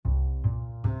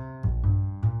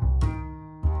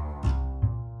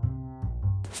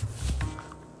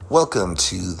Welcome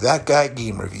to That Guy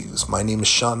Game Reviews. My name is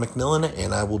Sean McMillan,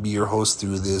 and I will be your host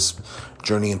through this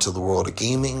journey into the world of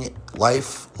gaming,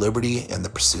 life, liberty, and the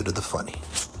pursuit of the funny.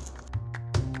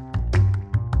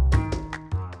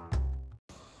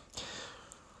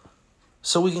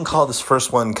 So we can call this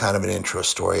first one kind of an intro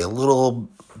story, a little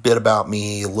bit about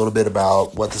me, a little bit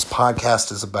about what this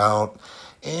podcast is about,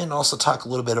 and also talk a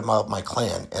little bit about my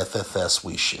clan, FFS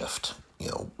We Shift.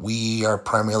 We are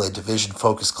primarily a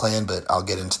division-focused clan, but I'll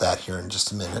get into that here in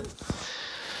just a minute.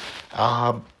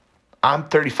 I'm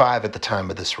 35 at the time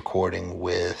of this recording,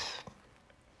 with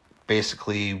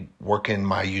basically working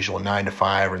my usual 9 to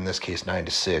 5, or in this case 9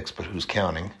 to 6, but who's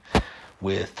counting,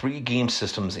 with 3 game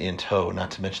systems in tow, not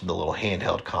to mention the little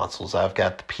handheld consoles. I've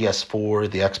got the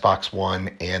PS4, the Xbox One,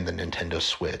 and the Nintendo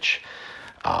Switch.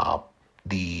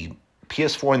 The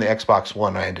PS4 and the Xbox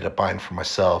One I ended up buying for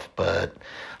myself, but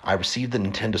I received the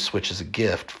Nintendo Switch as a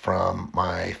gift from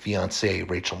my fiancée,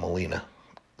 Rachel Molina.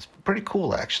 It's pretty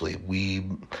cool, actually. We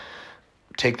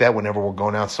take that whenever we're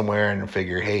going out somewhere and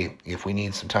figure, hey, if we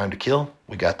need some time to kill,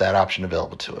 we got that option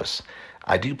available to us.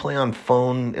 I do play on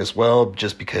phone as well,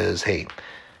 just because, hey,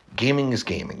 gaming is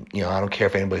gaming. I don't care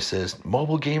if anybody says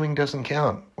mobile gaming doesn't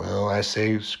count. Well, I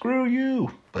say, screw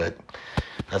you. But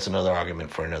that's another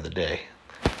argument for another day.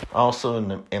 I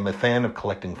also am a fan of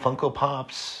collecting Funko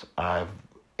Pops.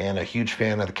 And a huge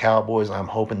fan of the Cowboys. I'm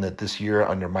hoping that this year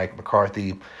under Mike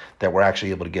McCarthy that we're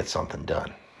actually able to get something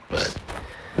done. But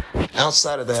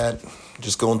outside of that,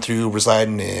 just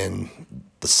residing in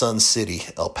the Sun City,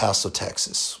 El Paso,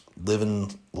 Texas.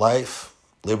 Living life,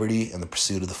 liberty, and the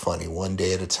pursuit of the funny, one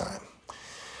day at a time.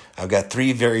 I've got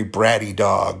 3 very bratty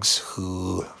dogs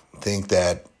who think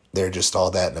that they're just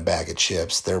all that in a bag of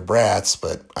chips. They're brats,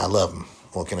 but I love them.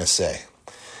 What can I say?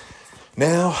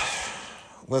 Now,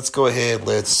 let's go ahead.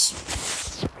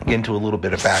 Let's get into a little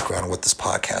bit of background on what this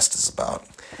podcast is about.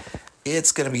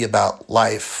 It's going to be about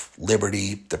life,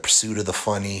 liberty, the pursuit of the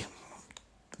funny,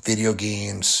 video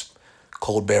games,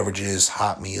 cold beverages,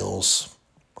 hot meals,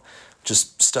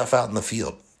 just stuff out in the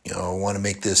field. I want to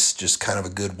make this just kind of a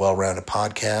good, well-rounded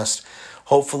podcast.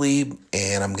 Hopefully,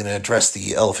 and I'm going to address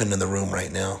the elephant in the room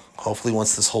right now. Hopefully,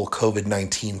 once this whole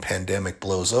COVID-19 pandemic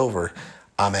blows over,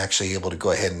 I'm actually able to go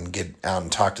ahead and get out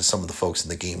and talk to some of the folks in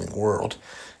the gaming world.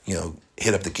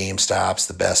 Hit up the GameStops,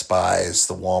 the Best Buys,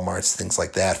 the Walmarts, things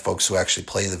like that, folks who actually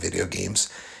play the video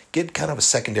games. Get kind of a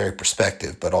secondary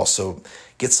perspective, but also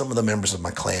get some of the members of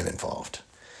my clan involved.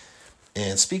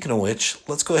 And speaking of which,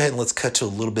 let's go ahead and let's cut to a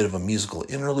little bit of a musical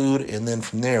interlude, and then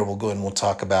from there we'll go and we'll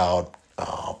talk about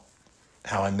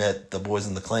how I met the boys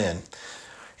in the clan.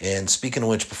 And speaking of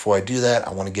which, before I do that,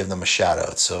 I want to give them a shout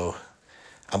out. So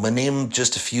I'm going to name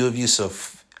just a few of you, so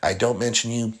if I don't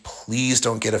mention you, please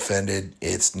don't get offended.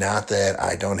 It's not that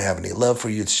I don't have any love for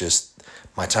you. It's just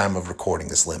my time of recording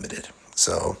is limited.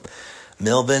 So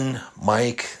Melvin,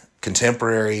 Mike,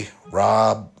 Contemporary,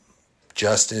 Rob,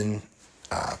 Justin,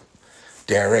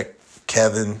 Derek,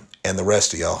 Kevin, and the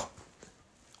rest of y'all.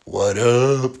 What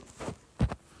up?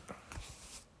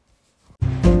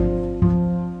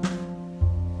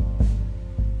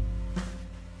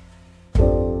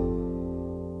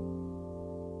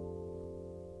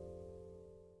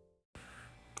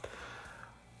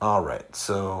 All right,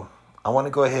 so I want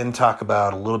to go ahead and talk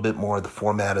about a little bit more of the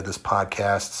format of this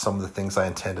podcast, some of the things I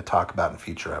intend to talk about in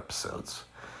future episodes.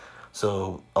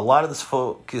 So a lot of this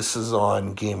focuses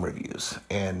on game reviews,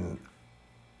 and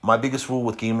my biggest rule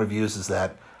with game reviews is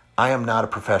that I am not a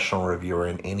professional reviewer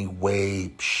in any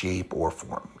way, shape, or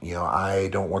form. I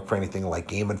don't work for anything like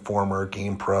Game Informer,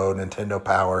 Game Pro, Nintendo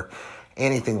Power,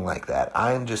 anything like that.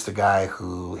 I am just a guy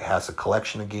who has a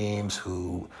collection of games,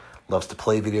 who loves to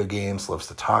play video games, loves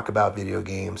to talk about video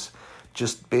games.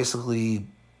 Just basically,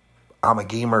 I'm a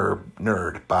gamer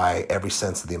nerd by every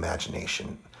sense of the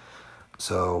imagination.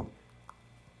 So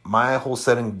my whole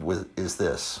setting is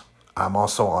this. I'm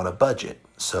also on a budget.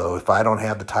 So if I don't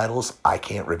have the titles, I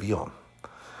can't review them.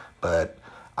 But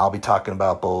I'll be talking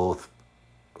about both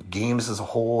games as a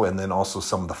whole and then also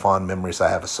some of the fond memories I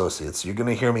have associated. So you're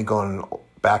going to hear me going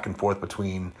back and forth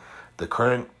between the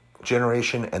current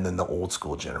generation and then the old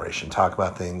school generation. Talk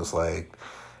about things like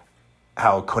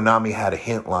how Konami had a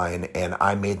hint line and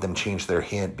I made them change their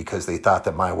hint because they thought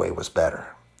that my way was better.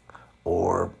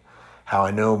 Or how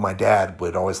I know my dad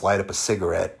would always light up a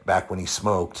cigarette back when he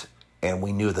smoked, and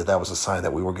we knew that that was a sign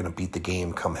that we were going to beat the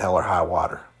game come hell or high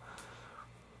water.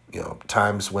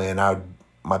 Times when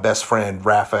my best friend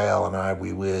Raphael and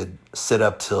we would sit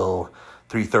up till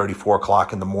 3:30, 4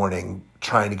 o'clock in the morning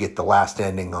trying to get the last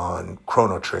ending on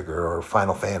Chrono Trigger or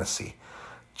Final Fantasy,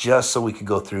 just so we could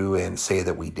go through and say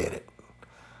that we did it.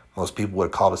 Most people would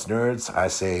have called us nerds. I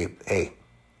say, hey,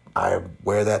 I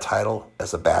wear that title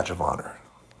as a badge of honor.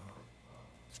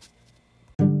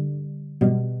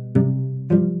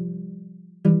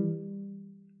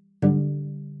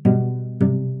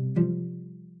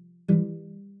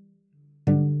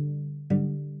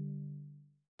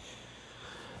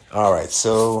 All right,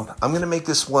 so I'm going to make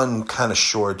this one kind of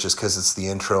short just because it's the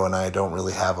intro and I don't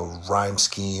really have a rhyme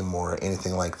scheme or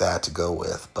anything like that to go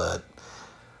with. But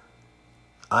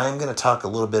I'm going to talk a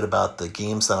little bit about the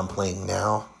games that I'm playing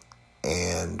now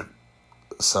and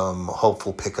some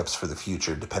hopeful pickups for the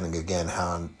future, depending again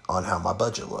on how my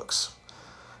budget looks.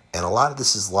 And a lot of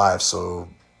this is live, so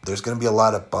there's going to be a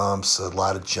lot of bumps, a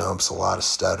lot of jumps, a lot of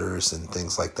stutters and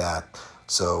things like that.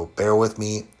 So bear with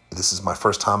me. This is my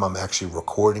first time I'm actually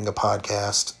recording a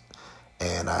podcast,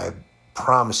 and I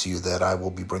promise you that I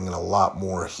will be bringing a lot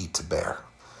more heat to bear.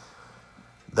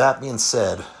 That being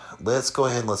said, let's go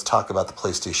ahead and let's talk about the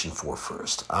PlayStation 4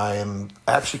 first. I am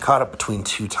actually caught up between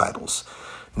two titles.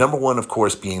 Number one, of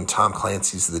course, being Tom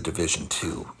Clancy's The Division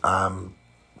 2. I'm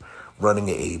running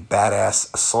a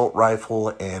badass assault rifle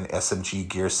and SMG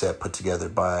gear set put together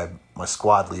by my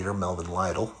squad leader, Melvin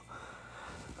Lytle.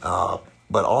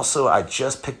 But also, I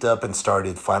just picked up and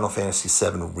started Final Fantasy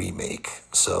VII Remake.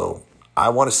 So I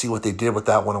want to see what they did with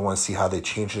that one. I want to see how they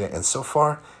changed it. And so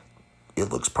far, it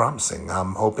looks promising.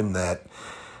 I'm hoping that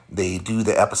they do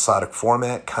the episodic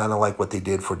format, kind of like what they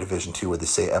did for Division 2, where they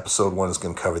say Episode 1 is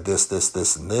going to cover this,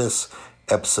 and this.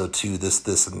 Episode 2,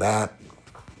 this, and that.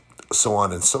 So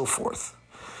on and so forth.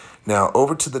 Now,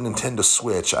 over to the Nintendo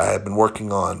Switch, I have been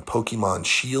working on Pokemon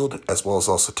Shield, as well as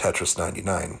also Tetris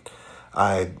 99.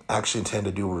 I actually intend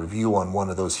to do a review on one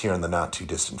of those here in the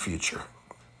not-too-distant future.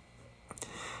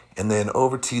 And then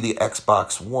over to the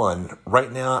Xbox One, right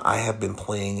now I have been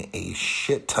playing a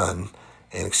shit ton,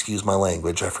 and excuse my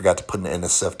language, I forgot to put an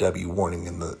NSFW warning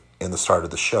in the start of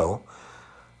the show,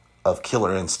 of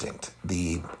Killer Instinct,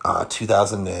 the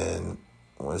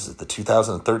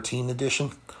 2013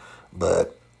 edition.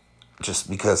 But just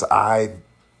because I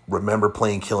remember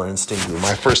playing Killer Instinct,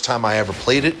 my first time I ever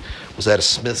played it was at a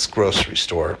Smith's grocery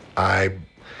store. I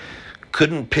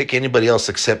couldn't pick anybody else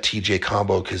except TJ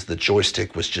Combo because the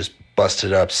joystick was just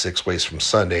busted up 6 ways from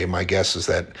Sunday. My guess is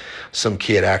that some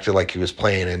kid acted like he was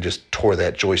playing and just tore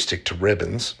that joystick to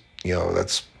ribbons. You know,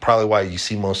 that's probably why you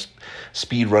see most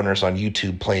speedrunners on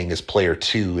YouTube playing as player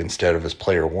 2 instead of as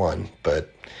player 1,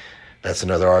 but that's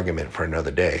another argument for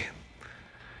another day.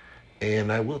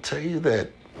 And I will tell you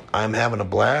that I'm having a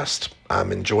blast.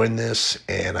 I'm enjoying this,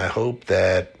 and I hope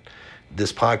that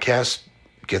this podcast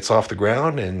gets off the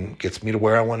ground and gets me to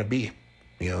where I want to be.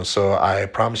 So I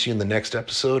promise you in the next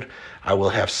episode, I will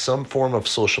have some form of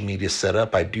social media set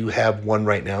up. I do have one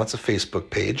right now. It's a Facebook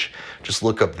page. Just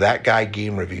look up That Guy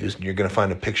Game Reviews, and you're going to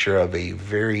find a picture of a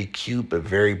very cute but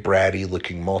very bratty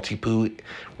looking Maltipoo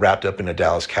wrapped up in a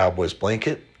Dallas Cowboys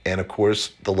blanket, and of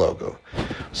course, the logo.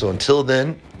 So until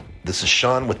then, this is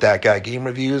Sean with That Guy Game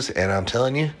Reviews, and I'm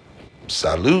telling you,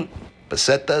 salud,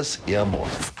 pesetas y amor.